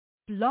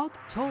Blog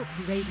Talk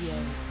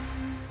Radio.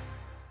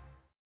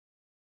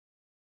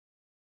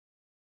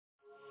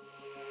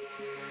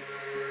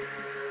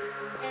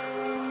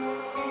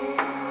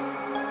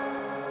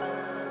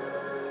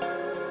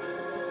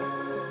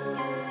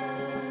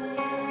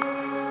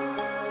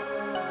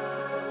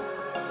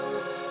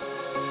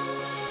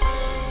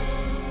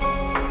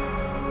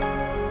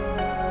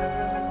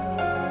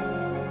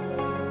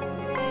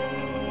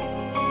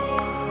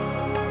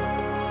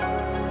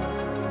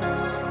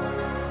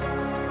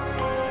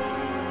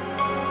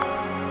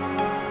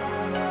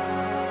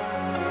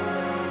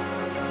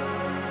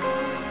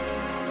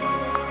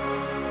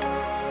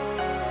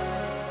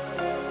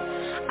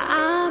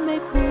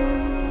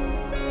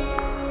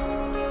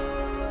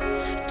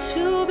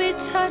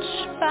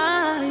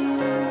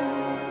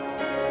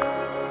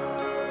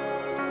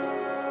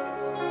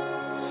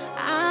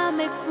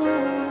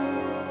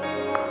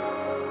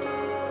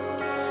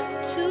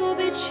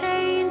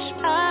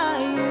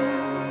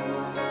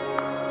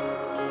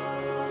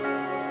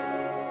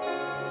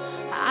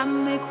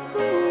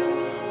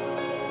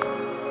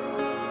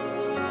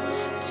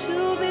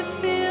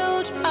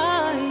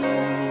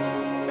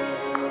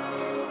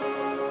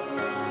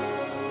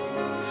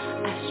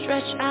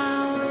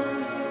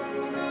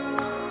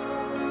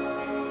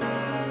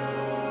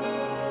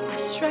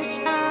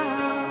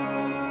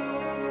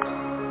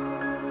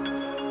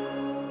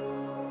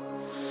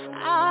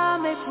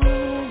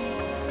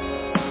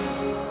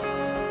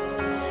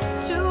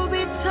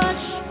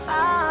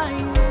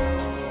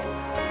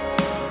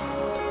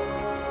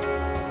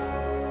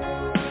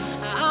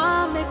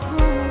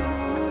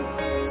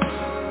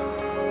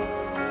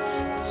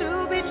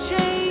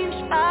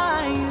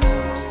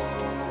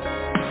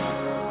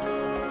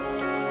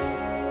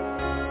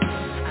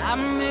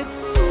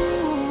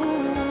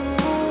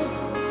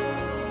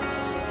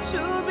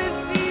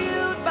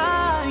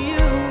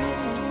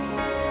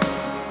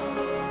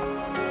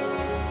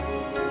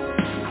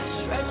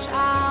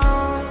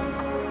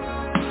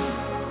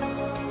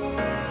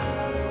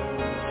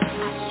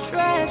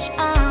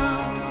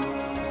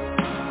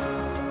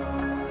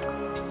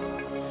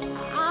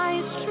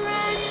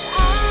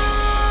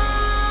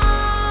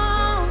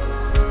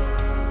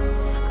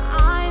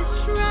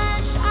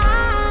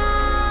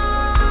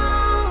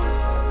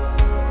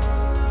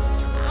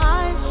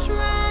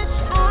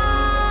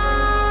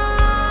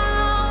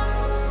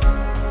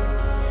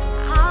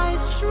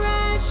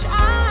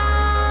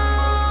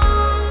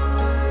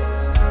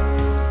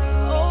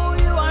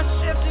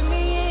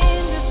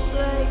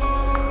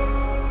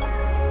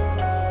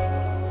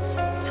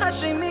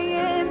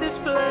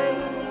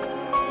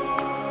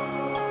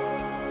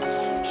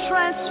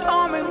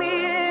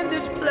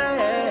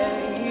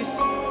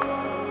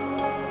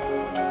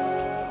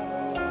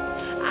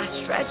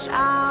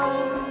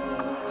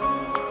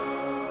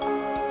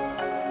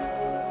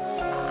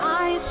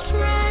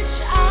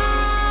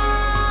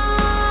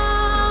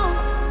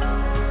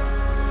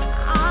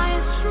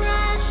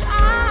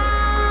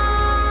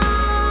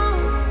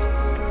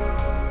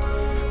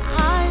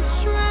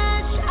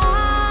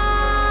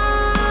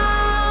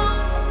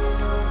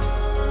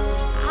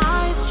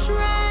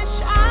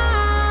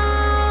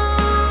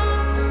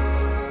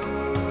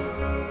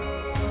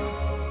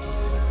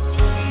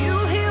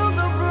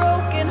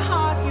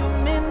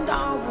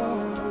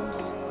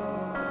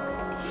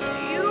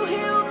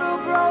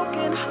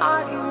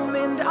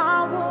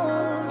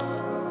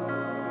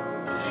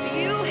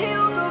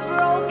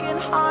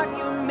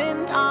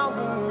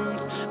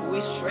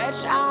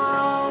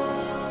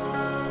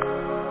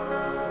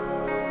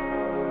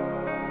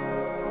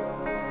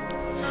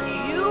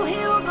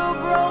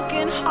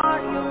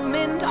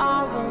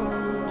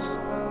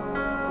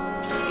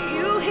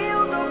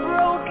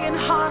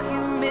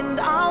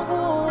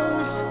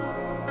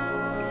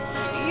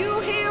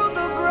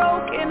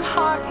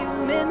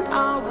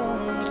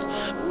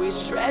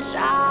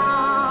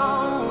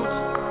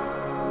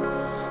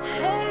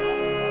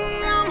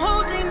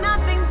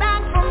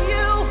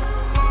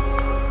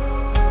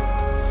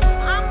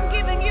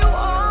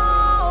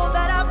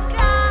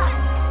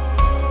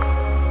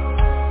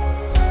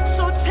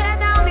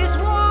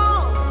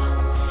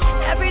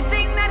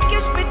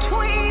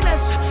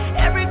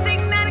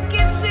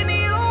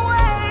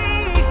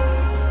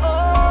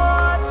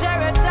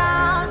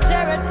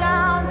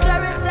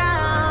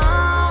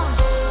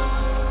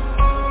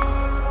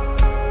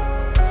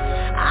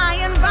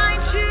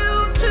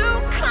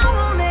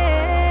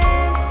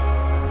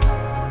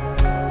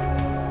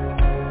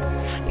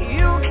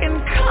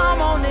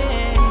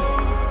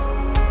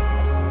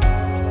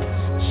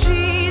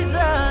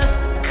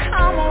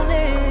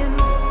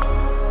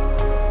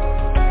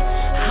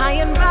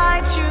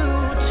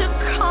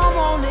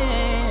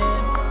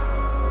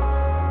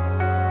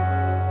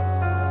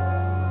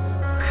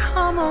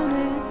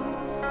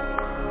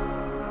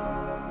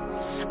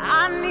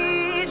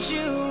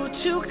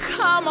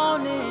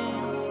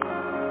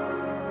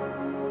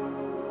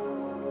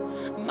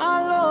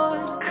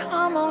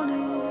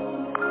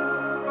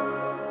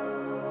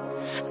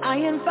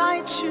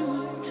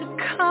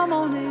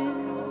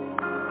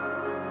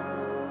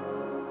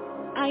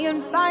 I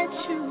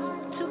invite you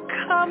to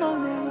come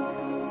on in.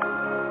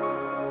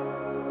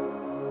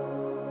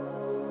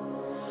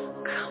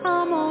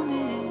 Come on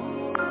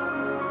in.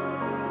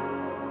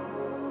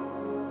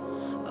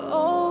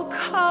 Oh,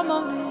 come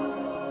on in.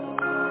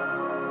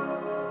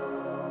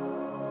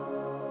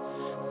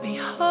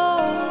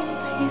 Behold,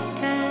 he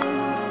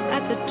stands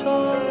at the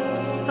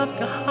doors of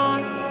your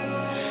heart,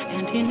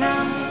 and he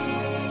knocks.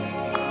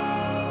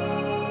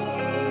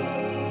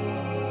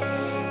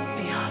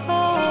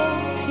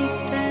 Behold, he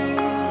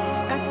stands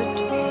at the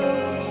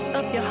doors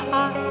of your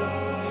heart,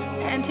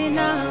 and he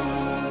knocks.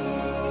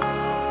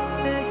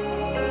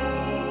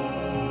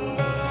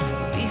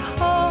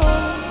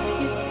 Behold,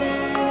 he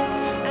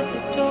stands at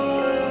the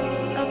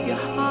doors of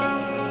your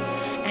heart,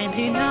 and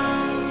he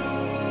knocks.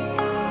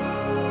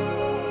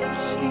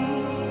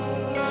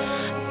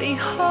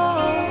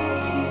 Behold,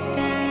 he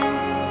stands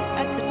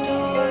at the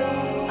door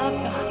of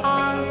your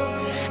heart,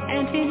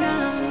 and he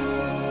knocks.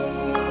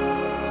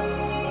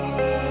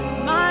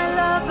 My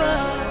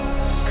lover,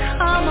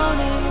 come on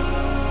in.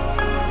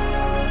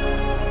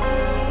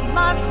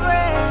 My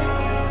friend,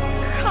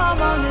 come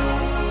on in.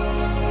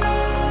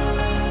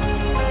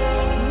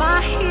 My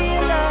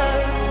healer,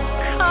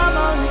 come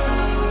on in.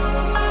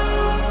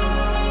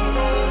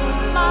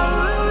 My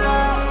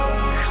ruler,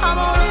 come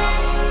on in.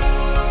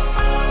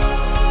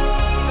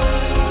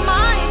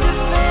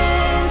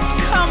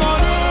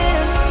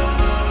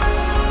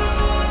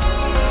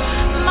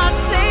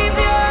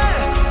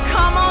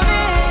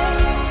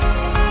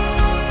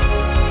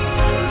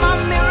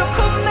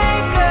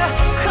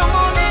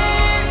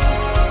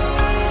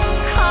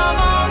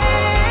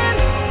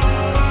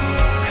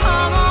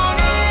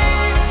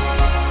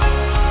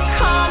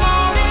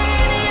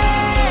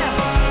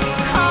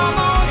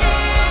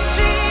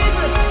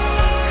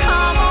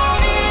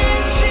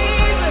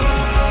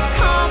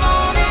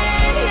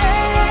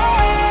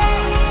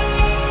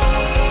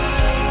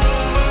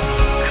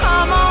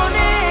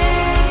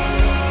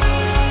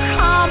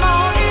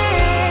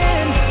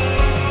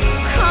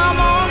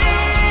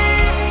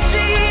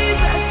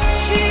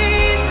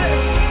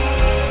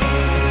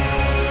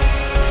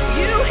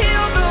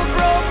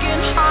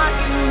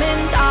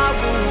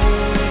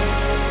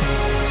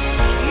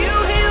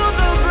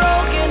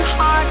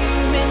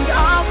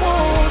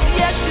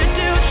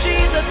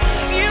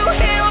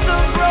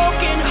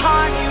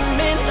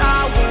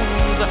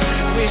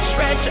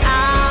 Stretch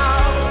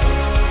out.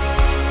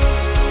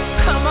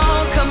 Come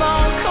on, come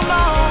on, come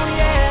on,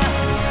 yeah.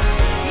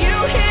 You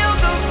heal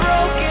the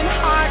broken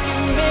heart, you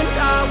mend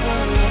our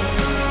wounds.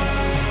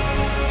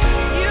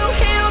 You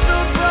heal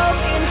the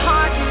broken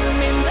heart, you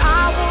mend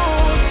our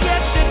wounds.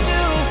 Yes, you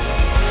do.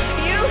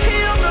 You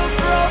heal the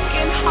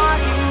broken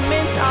heart, you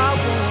mend our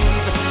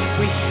wounds.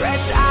 We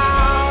stretch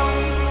out.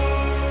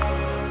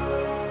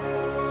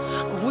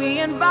 We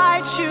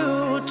invite you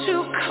to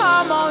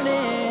come on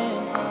in.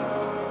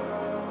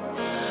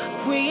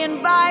 We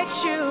invite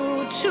you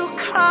to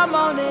come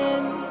on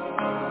in.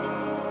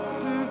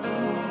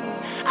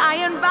 I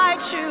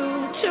invite you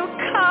to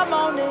come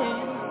on in.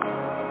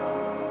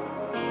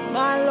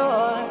 My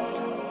Lord,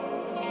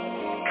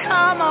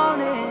 come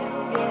on in,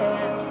 yeah.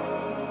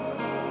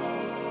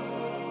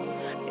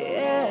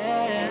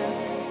 Yeah.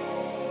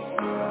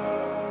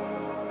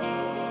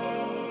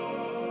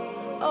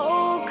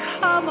 Oh,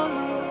 come on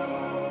in.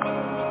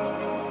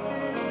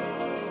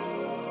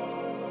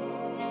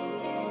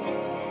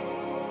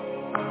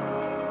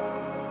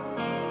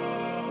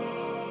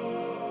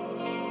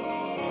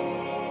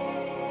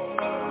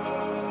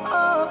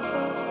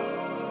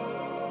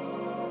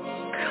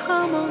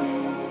 Come on in.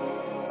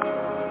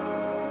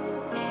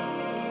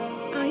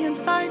 I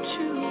invite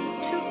you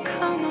to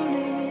come on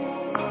in.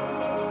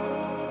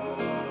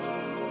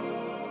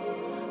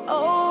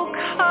 Oh,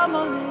 come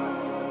on in.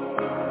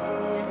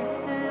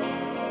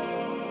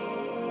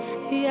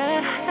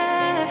 Yeah.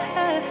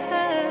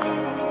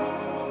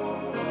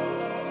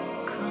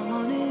 Come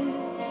on in.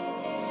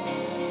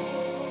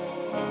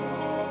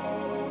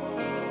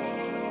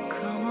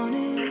 Come on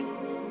in.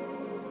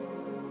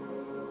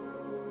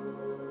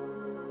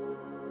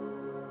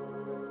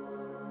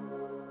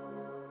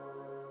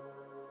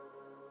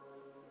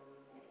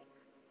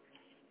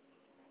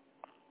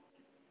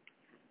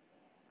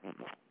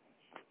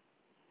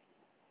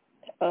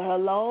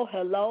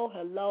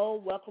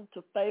 Hello. Welcome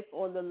to Faith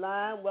on the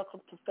Line.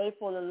 Welcome to Faith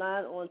on the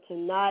Line on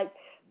tonight.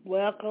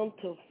 Welcome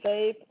to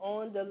Faith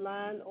on the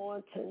Line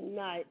on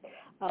tonight.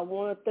 I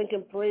want to thank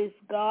and praise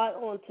God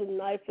on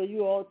tonight for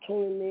you all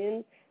tuning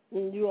in.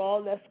 And you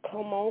all, let's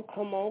come on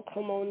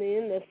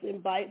in. Let's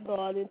invite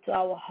God into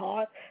our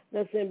heart.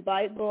 Let's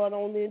invite God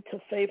on into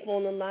Faith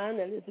on the Line,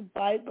 and let's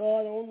invite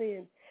God on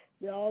in.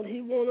 All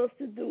He wants us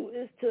to do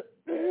is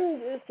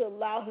to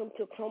allow Him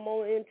to come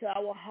on into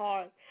our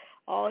heart.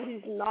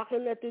 He's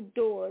knocking at the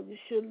door. You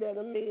should let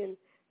Him in.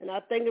 And I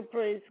thank and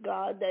praise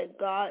God that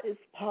God is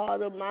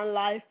part of my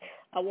life.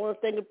 I want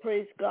to thank and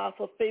praise God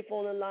for Faith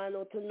on the Line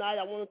on tonight.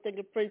 I want to thank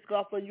and praise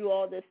God for you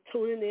all that's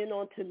tuning in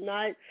on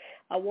tonight.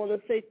 I want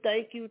to say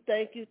thank you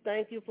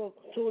for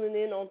tuning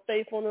in on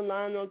Faith on the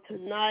Line on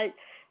tonight.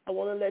 I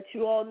want to let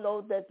you all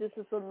know that this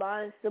is a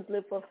line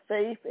simply for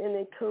faith and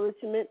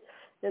encouragement.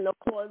 And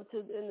according to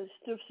in the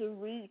scripture,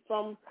 read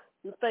from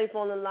the faith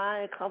on the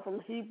line, come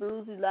from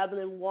Hebrews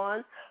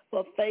 11:1.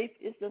 For faith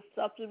is the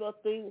substance of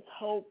things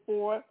hoped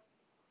for,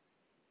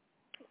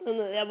 and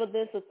the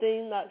evidence of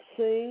things not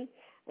seen.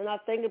 And I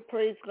thank and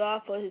praise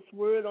God for his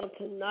word on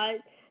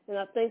tonight. And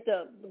I thank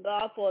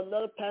God for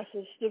another passage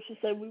of scripture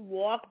say we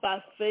walk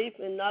by faith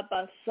and not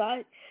by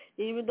sight.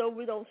 Even though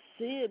we don't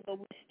see it, but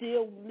we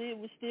still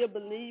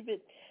believe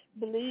it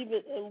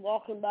and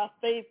walking by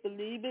faith,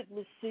 believe it,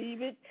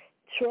 receive it,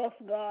 trust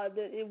God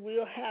that it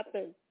will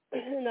happen.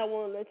 And I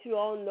want to let you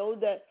all know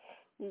that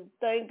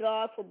thank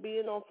God for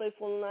being on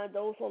Faithful Line,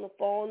 those on the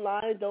phone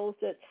line, those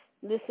that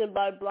listen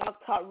by Blog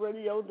Talk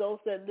Radio, those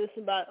that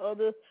listen by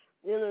other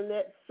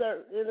internet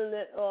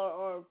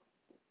or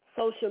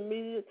social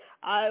media.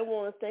 I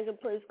want to thank and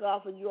praise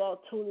God for you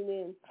all tuning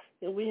in.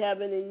 And we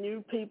have any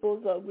new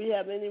people, or we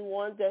have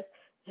anyone that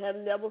have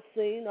never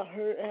seen or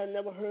have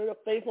never heard of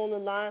Faith on the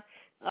Line,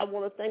 I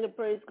want to thank and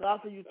praise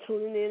God for you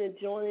tuning in and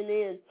joining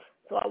in.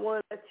 So I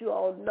want to let you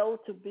all know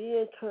to be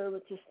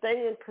encouraged, to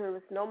stay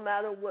encouraged, no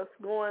matter what's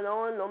going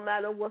on, no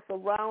matter what's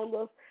around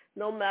us,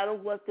 no matter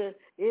what the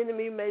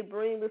enemy may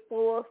bring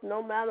before us,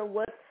 no matter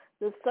what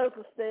the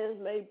circumstance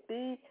may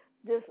be.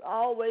 Just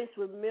always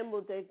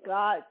remember that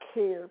God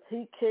cares.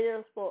 He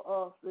cares for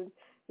us, and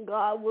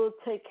God will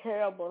take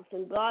care of us,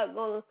 and God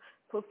going to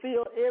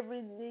fulfill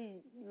every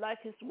need, like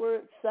his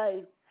word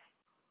say.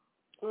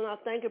 And I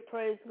thank and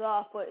praise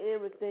God for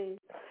everything.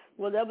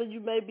 Whatever you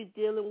may be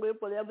dealing with,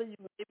 whatever you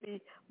may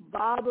be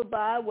bothered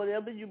by,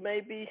 whatever you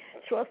may be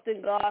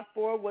trusting God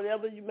for,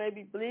 whatever you may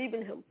be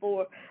believing him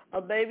for,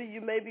 or maybe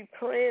you may be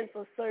praying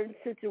for certain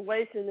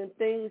situations and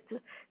things to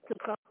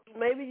come.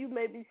 Maybe you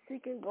may be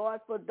seeking God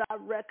for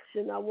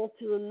direction. I want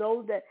you to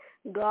know that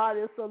God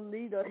is a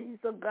leader. He's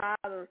a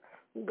guider.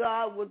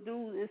 God will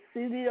do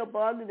exceedingly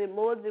abundantly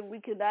more than we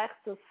can ask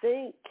to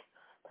think.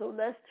 So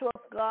let's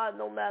trust God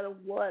no matter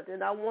what.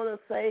 And I want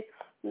to say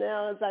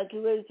now, as I get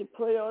ready to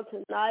pray on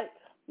tonight,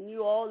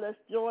 you all, let's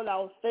join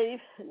our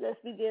faith. Let's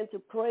begin to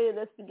pray, and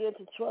let's begin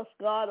to trust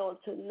God on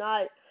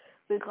tonight,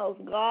 because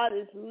God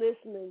is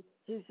listening.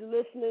 He's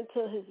listening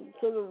to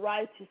the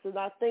righteous, and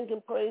I thank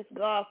and praise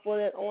God for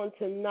that on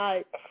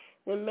tonight.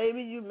 And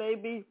maybe you may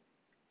be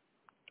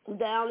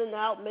down and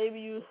out. Maybe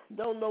you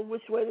don't know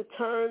which way to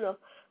turn, or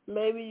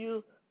maybe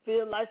you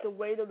feel like the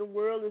weight of the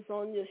world is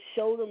on your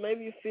shoulder.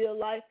 Maybe you feel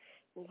like,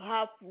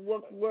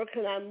 where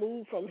can I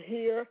move from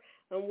here,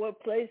 and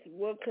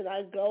where can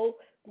I go?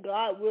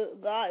 God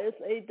is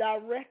a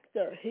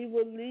director. He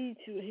will lead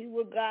you. He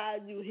will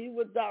guide you. He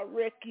will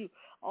direct you.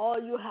 All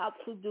you have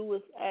to do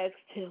is ask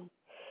him.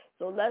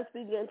 So let's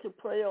begin to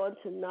pray on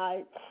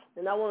tonight.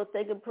 And I want to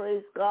thank and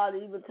praise God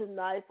even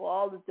tonight for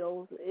all of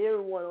those,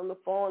 everyone on the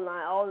phone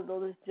line, all of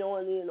those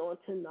joining in on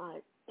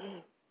tonight.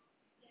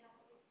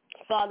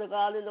 Father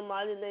God, in the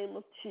mighty name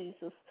of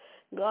Jesus,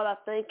 God, I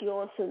thank you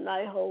on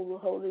tonight,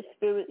 Holy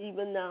Spirit,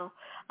 even now.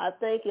 I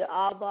thank you,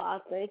 Abba. I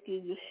thank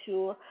you,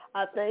 Yeshua.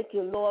 I thank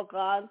you, Lord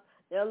God,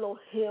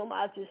 Elohim.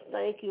 I just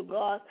thank you,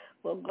 God.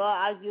 For God,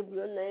 I give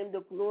your name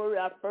the glory.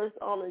 I first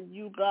honor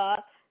you,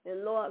 God.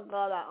 And Lord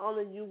God, I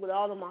honor you with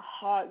all of my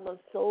heart, my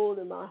soul,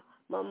 and my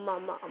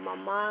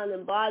mind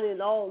and body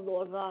and all,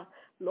 Lord God.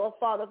 Lord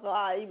Father God,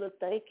 I even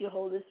thank you,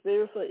 Holy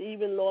Spirit, for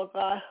even, Lord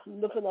God,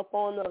 looking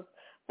upon us.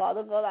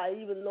 Father God, I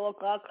even, Lord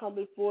God, come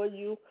before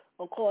you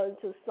according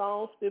to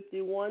Psalms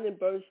 51 and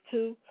verse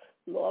 2.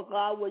 Lord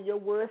God, where your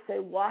word say,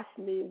 wash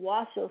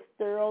us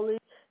thoroughly,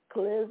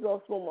 cleanse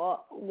us from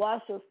our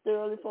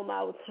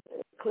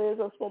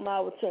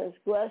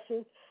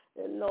transgressions.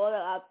 And Lord,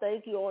 I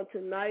thank you on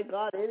tonight,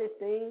 God,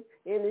 anything,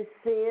 any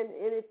sin,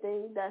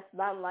 anything that's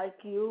not like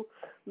you,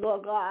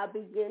 Lord God, I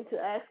begin to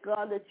ask,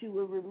 God, that you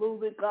will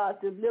remove it,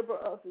 God, deliver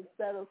us and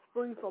set us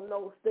free from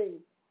those things.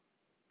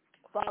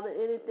 Father,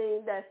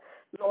 anything that,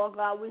 Lord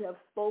God, we have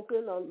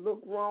spoken or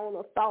looked wrong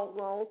or thought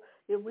wrong,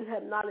 if we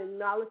have not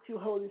acknowledged you,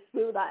 Holy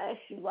Spirit, I ask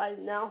you right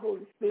now,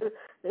 Holy Spirit,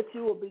 that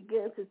you will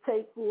begin to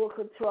take full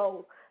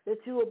control,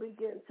 that you will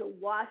begin to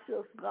wash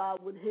us,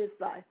 God, with his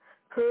life.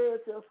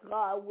 Purge us,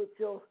 God,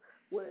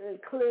 and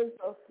cleanse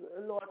us,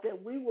 Lord,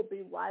 that we will be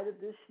white as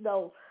the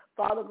snow.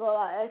 Father God,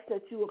 I ask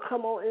that you will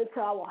come on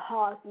into our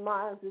hearts,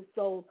 minds, and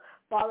souls.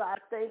 Father, I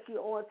thank you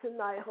on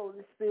tonight,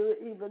 Holy Spirit,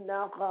 even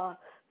now, God,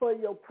 for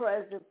your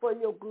presence, for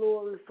your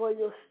glory, for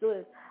your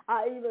strength.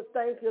 I even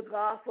thank you,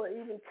 God, for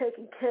even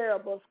taking care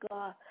of us,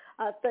 God.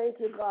 I thank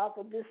you, God,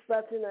 for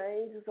dispatching the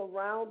angels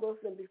around us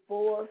and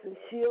before us and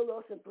shield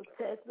us and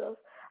protect us.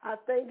 I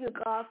thank you,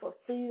 God, for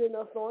feeding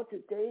us on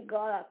today,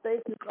 God. I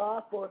thank you,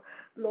 God, for,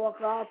 Lord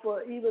God,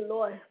 for even,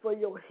 Lord, for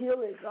your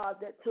healing, God,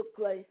 that took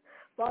place.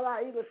 Father,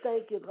 I even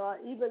thank you, God.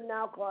 Even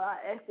now, God, I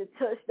ask to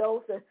touch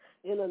those that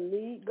in a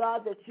need,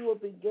 God, that you will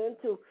begin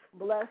to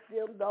bless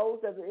them, those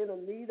that are in a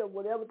need of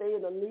whatever they're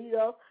in a need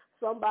of.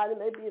 Somebody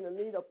may be in a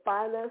need of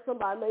finance.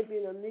 Somebody may be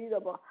in a need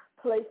of a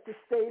place to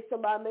stay.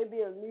 Somebody may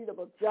be in need of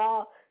a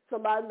job.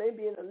 Somebody may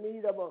be in a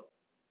need of a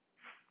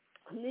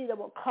need of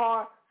a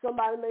car.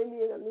 Somebody may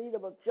be in the need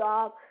of a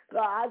job.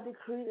 God, I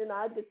decree and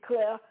I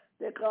declare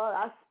that, God,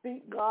 I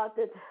speak, God,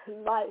 that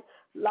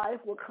life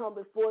will come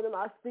before them.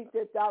 I speak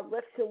that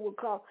direction will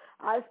come.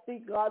 I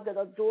speak, God, that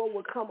a door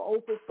will come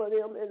open for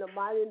them in the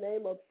mighty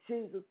name of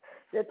Jesus,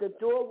 that the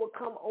door will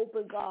come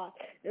open, God.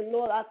 And,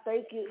 Lord, I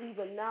thank you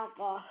even now,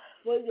 God,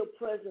 for your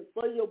presence,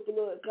 for your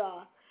blood,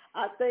 God.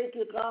 I thank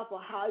you, God,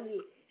 for how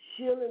you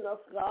shielding us,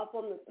 God,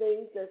 from the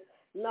things that's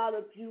not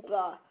of you,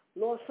 God.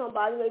 Lord,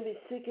 somebody may be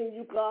seeking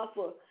you, God,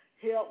 for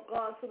help,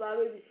 God. Somebody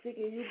may be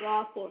seeking you,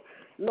 God, for,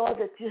 Lord,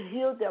 that you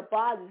heal their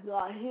bodies,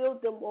 God. Heal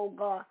them, oh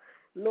God.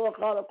 Lord,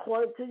 God,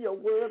 according to your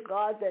word,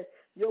 God, that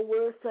your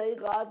word say,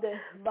 God,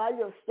 that by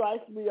your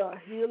stripes we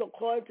are healed,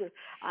 according to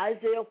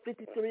Isaiah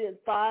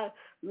 53:5.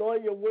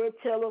 Lord, your word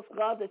tell us,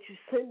 God, that you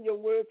send your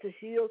word to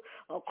heal,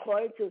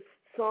 according to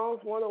Psalms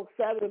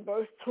 107,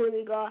 verse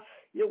 20, God.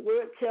 Your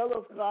word tell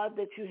us, God,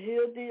 that you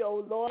heal thee,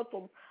 O Lord,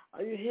 from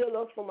you heal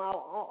us from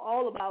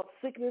all of our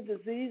sickness,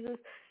 diseases,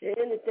 and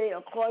anything,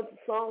 according to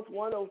Psalms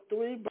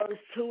 103, verse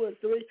 2 and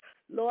 3.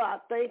 Lord, I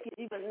thank you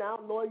even now,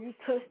 Lord, you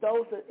touch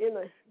those that are in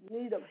a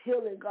need of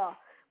healing, God.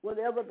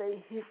 Whatever their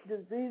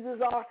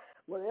diseases are,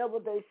 whatever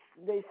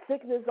their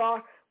sickness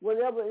are,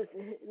 whatever is,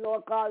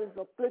 Lord God, is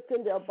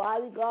afflicting their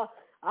body, God,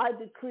 I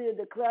decree and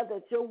declare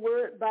that your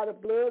word, by the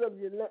blood of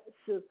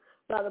Yeshua,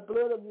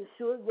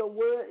 your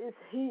word is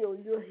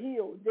healed. You're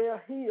healed.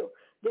 They're healed.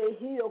 They're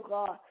healed,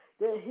 God.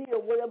 They're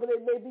healed. Whatever they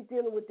may be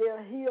dealing with,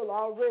 they're healed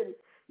already.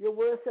 Your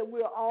word said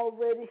we're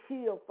already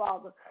healed,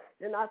 Father.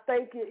 And I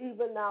thank you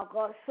even now,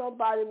 God.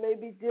 Somebody may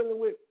be dealing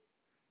with,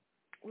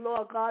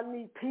 Lord God,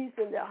 need peace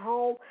in their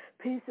home,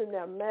 peace in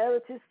their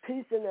marriages,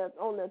 peace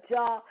on their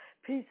job,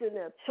 peace in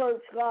their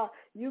church, God.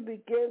 You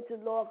begin to,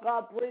 Lord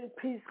God, bring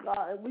peace,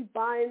 God, and we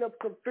bind up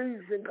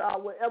confusion,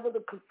 God. Wherever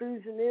the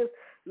confusion is,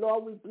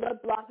 Lord, we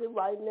blood block it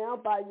right now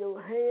by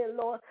your hand,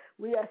 Lord.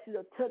 We ask you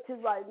to touch it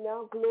right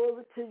now.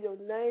 Glory to your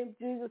name,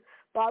 Jesus.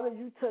 Father,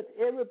 you touch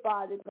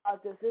everybody, God,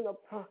 that's in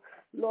a,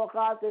 Lord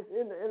God, that's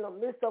in the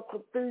midst of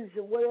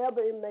confusion,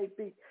 whatever it may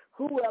be,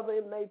 whoever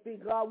it may be,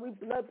 God. We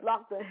blood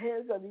block the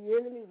hands of the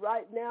enemy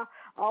right now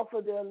off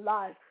of their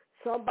life.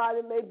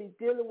 Somebody may be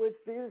dealing with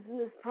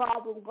business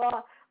problem,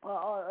 God,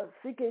 or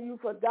seeking you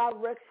for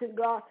direction,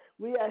 God.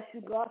 We ask you,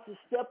 God, to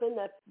step in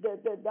that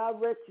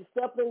direction,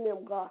 step in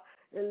them, God,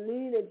 and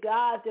lead and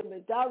guide them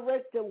and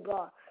direct them,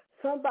 God.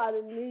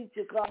 Somebody needs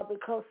you, God,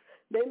 because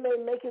they may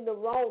make the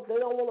wrong. They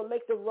don't want to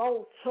make the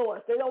wrong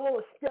choice. They don't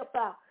want to step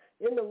out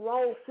in the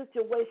wrong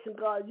situation,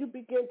 God. You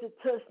begin to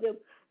touch them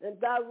and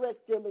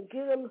direct them and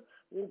give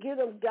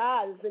them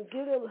guidance and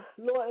give them,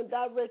 Lord, and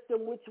direct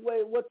them which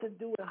way, what to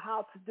do and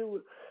how to do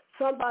it.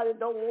 Somebody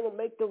don't want to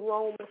make the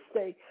wrong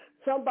mistake.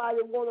 Somebody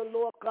want to,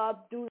 Lord God,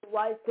 do the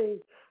right thing.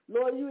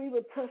 Lord, you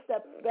even touch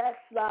that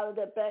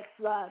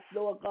backslide,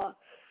 Lord God.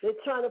 They're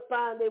trying to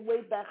find their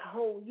way back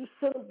home. You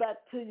send them back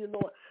to you,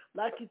 Lord,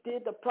 like you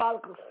did the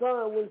prodigal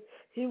son when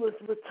he was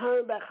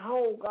returned back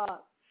home, God.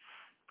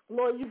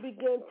 Lord, you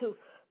begin to,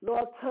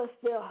 Lord, touch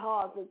their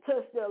hearts and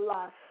touch their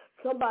lives.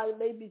 Somebody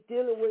may be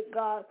dealing with,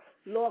 God,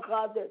 Lord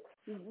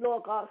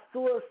God,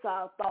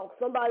 suicide thoughts.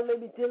 Somebody may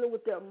be dealing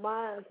with their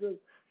minds, and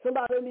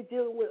somebody may be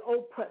dealing with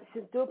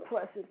oppression,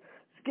 depression,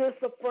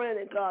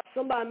 schizophrenic, God.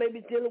 Somebody may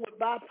be dealing with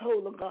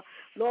bipolar, God.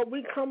 Lord,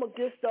 we come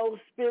against those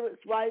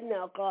spirits right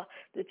now, God,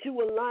 that you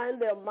will line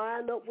their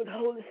mind up with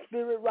Holy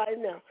Spirit right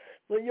now.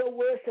 For your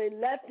word say,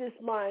 let this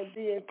mind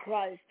be in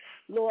Christ,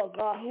 Lord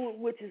God,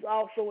 which is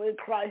also in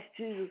Christ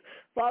Jesus.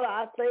 Father,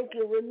 I thank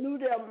you. Renew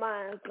their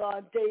minds,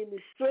 God,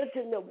 daily.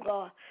 Strengthen them,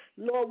 God.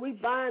 Lord, we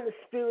bind the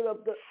spirit of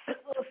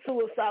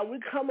suicide. We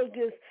come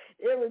against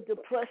every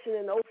depression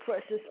and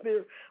oppression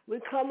spirit. We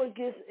come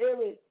against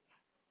every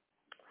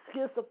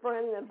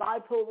schizophrenia and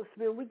bipolar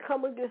spirit. We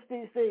come against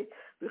these things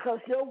because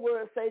your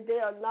words say they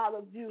are not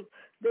of you.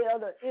 They are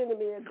the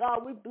enemy. And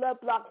God, we blood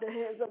block the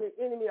hands of the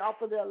enemy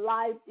off of their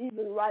life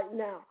even right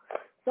now.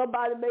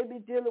 Somebody may be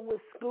dealing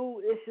with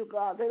school issue,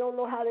 God. They don't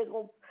know how they're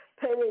going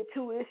to pay their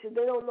tuition.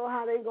 They don't know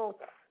how they're going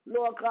to,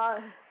 Lord God,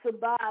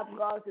 survive,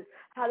 God,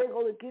 how they're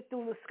going to get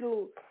through the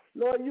school.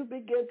 Lord, you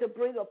begin to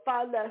bring a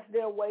finance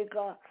their way,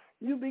 God.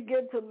 You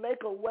begin to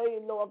make a way,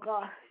 Lord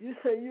God. You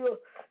say you'll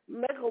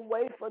make a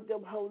way for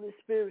them, Holy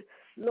Spirit.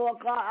 Lord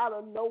God, out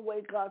of no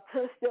way, God,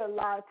 touch their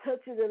lives, touch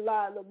their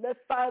lives. Let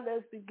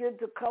finance begin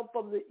to come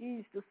from the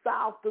east, the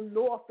south, the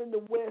north, and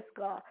the west,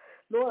 God.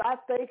 Lord, I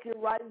thank you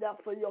right now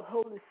for your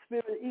Holy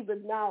Spirit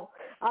even now.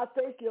 I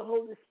thank you,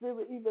 Holy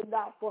Spirit, even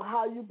now for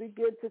how you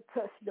begin to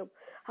touch them,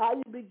 how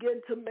you begin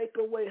to make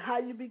a way, how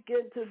you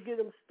begin to give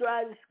them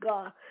strategies,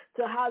 God,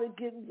 to how to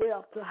get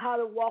wealth, to how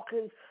to walk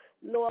in,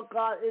 Lord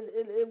God,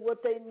 in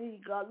what they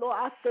need, God. Lord,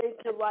 I thank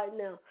you right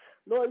now.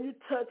 Lord, you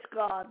touch,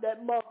 God,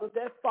 that mother,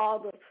 that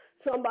father.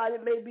 Somebody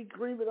may be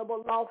grieving of a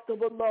loss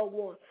of a loved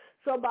one.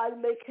 Somebody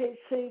may can't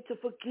seem to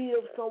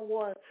forgive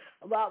someone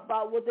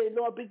about what they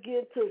know.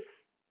 Begin to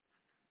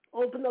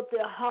open up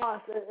their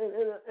hearts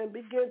and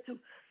begin to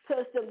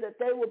touch them that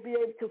they will be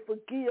able to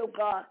forgive,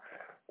 God.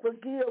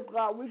 forgive,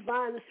 God. We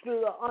bind the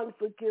spirit of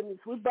unforgiveness.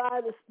 We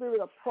bind the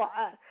spirit of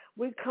pride.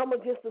 We come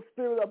against the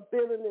spirit of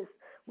bitterness.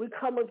 We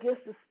come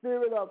against the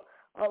spirit of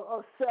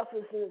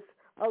selfishness,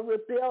 of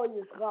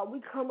rebellion, God.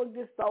 We come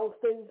against those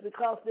things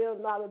because they're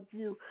not of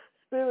you.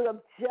 Spirit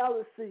of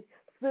jealousy,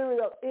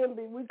 spirit of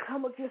envy. We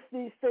come against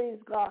these things,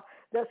 God,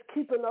 that's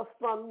keeping us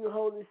from you,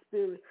 Holy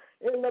Spirit.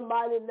 In the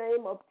mighty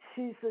name of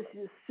Jesus,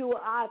 Yeshua,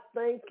 I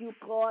thank you,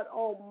 God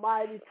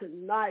Almighty,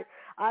 tonight.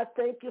 I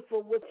thank you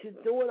for what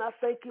you're doing. I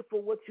thank you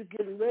for what you're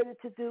getting ready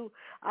to do.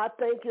 I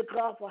thank you,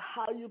 God, for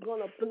how you're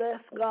going to bless,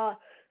 God.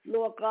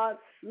 Lord God,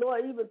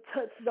 Lord, even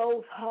touch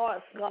those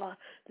hearts, God,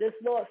 that's,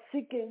 Lord,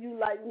 seeking you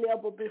like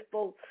never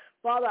before.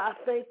 Father, I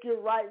thank you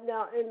right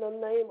now in the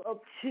name of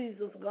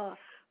Jesus, God.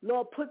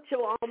 Lord, put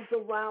your arms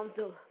around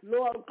them.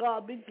 Lord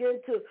God, begin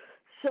to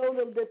show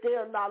them that they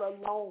are not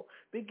alone.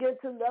 Begin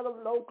to let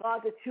them know,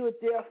 God, that you are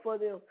there for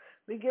them.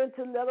 Begin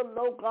to let them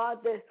know, God,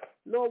 that,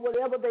 Lord,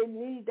 whatever they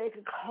need, they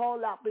can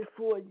call out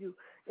before you.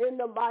 In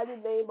the mighty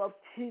name of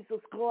Jesus,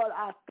 God,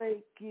 I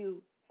thank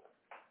you.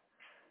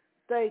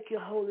 Thank you,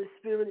 Holy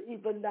Spirit,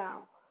 even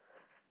now,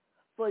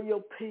 for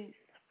your peace,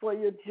 for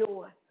your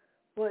joy,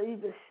 for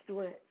even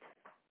strength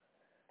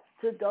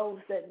to those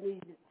that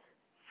need it.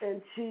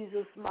 In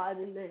Jesus'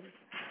 mighty name.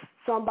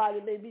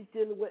 Somebody may be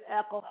dealing with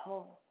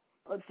alcohol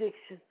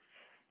addiction,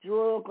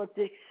 drug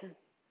addiction,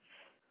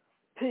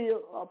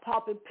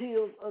 popping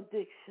pills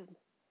addiction,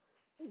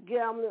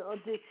 gambling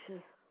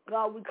addiction.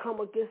 God, we come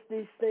against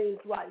these things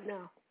right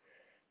now,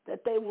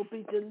 that they will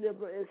be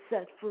delivered and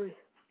set free.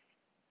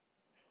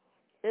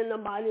 In the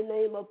mighty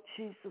name of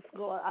Jesus,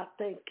 God, I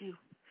thank you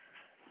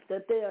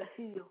that they are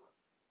healed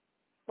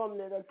from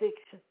that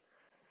addiction,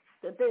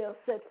 that they are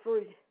set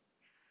free.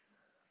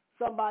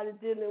 Somebody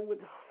dealing with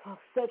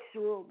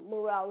sexual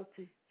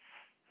morality,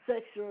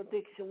 sexual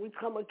addiction. We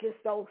come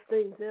against those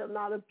things. They are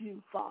not of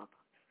you, Father.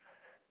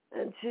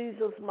 In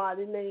Jesus'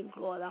 mighty name,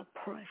 God, I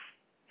pray.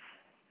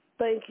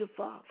 Thank you,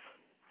 Father.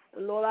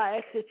 And Lord, I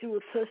ask that you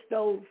would touch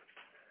those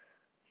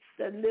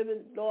that live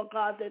in, Lord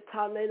God, that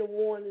tornado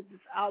warning is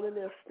out in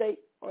their state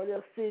or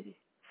their city,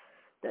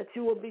 that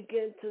you will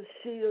begin to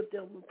shield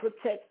them and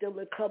protect them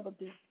and cover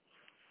them.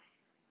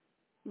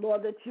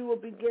 Lord, that you will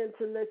begin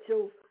to let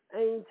your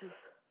angels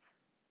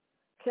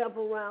camp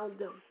around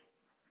them.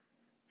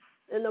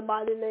 In the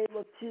mighty name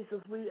of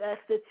Jesus, we ask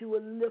that you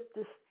would lift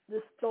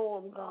this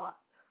storm, God.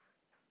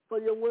 For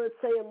your word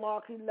say in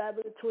Mark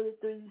 11:23,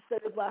 you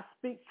said, if I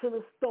speak to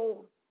the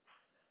storm,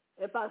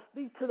 if I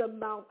speak to the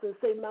mountain,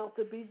 say,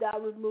 mountain, be thou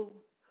removed,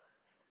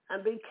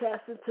 and be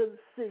cast into the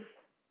sea,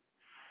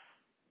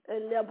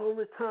 and never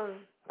return.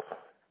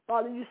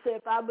 Father, you say,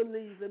 if I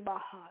believe in my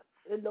heart,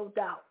 and no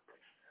doubt,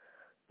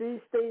 these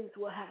things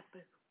will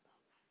happen.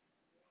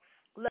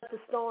 Let the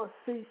storm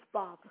cease,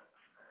 Father.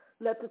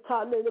 Let the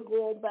tornado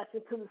go on back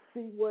into the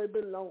sea where it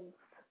belongs.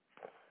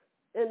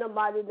 In the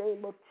mighty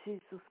name of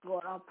Jesus,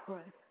 Lord, I pray.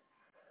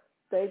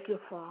 Thank you,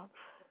 Father.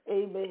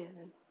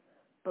 Amen.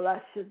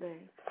 Bless your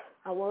name.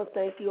 I want to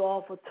thank you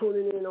all for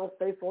tuning in on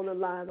Faith on the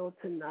Line on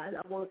tonight.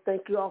 I want to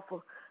thank you all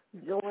for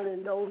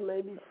joining those,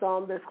 maybe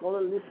some that's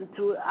going to listen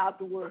to it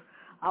afterward.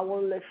 I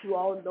want to let you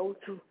all know,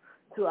 too.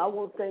 I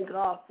want to thank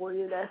God for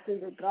you and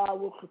asking that God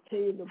will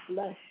continue to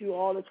bless you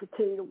all and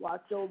continue to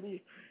watch over you.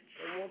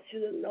 I want you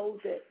to know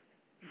that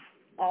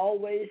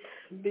always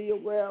be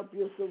aware of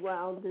your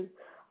surroundings.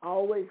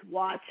 Always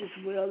watch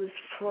as well as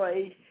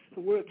pray.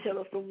 The word tells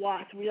us to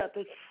watch. We have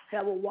to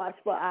have a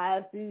watchful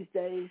eyes these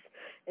days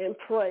and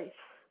pray.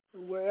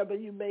 Wherever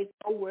you may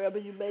go, wherever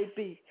you may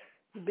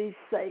be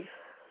safe.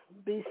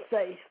 Be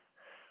safe.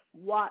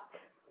 Watch,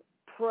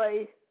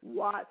 pray,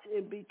 watch,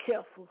 and be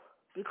careful,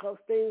 because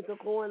things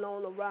are going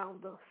on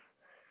around us.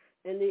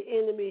 And the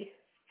enemy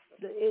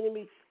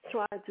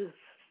trying to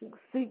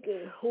seek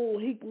who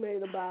he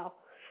made about.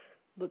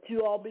 But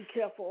you all be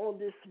careful on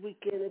this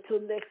weekend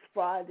until next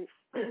Friday.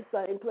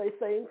 Same place,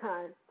 same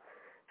time.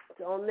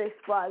 So on next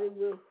Friday,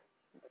 we'll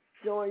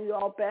join you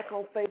all back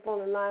on Faith on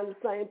the Line, the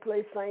same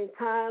place, same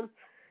time.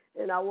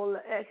 And I want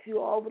to ask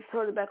you all to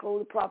turn it back over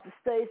to Prophetess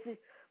Stacy.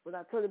 When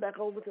I turn it back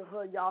over to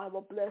her, y'all have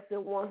a blessed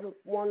and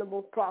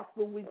wonderful,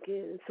 prosperous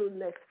weekend until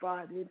next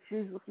Friday. In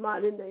Jesus'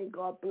 mighty name,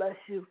 God bless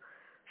you.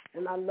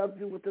 And I love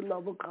you with the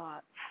love of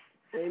God.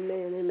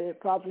 Amen, amen.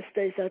 Prophetess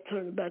Stacy, I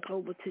turn it back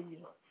over to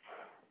you.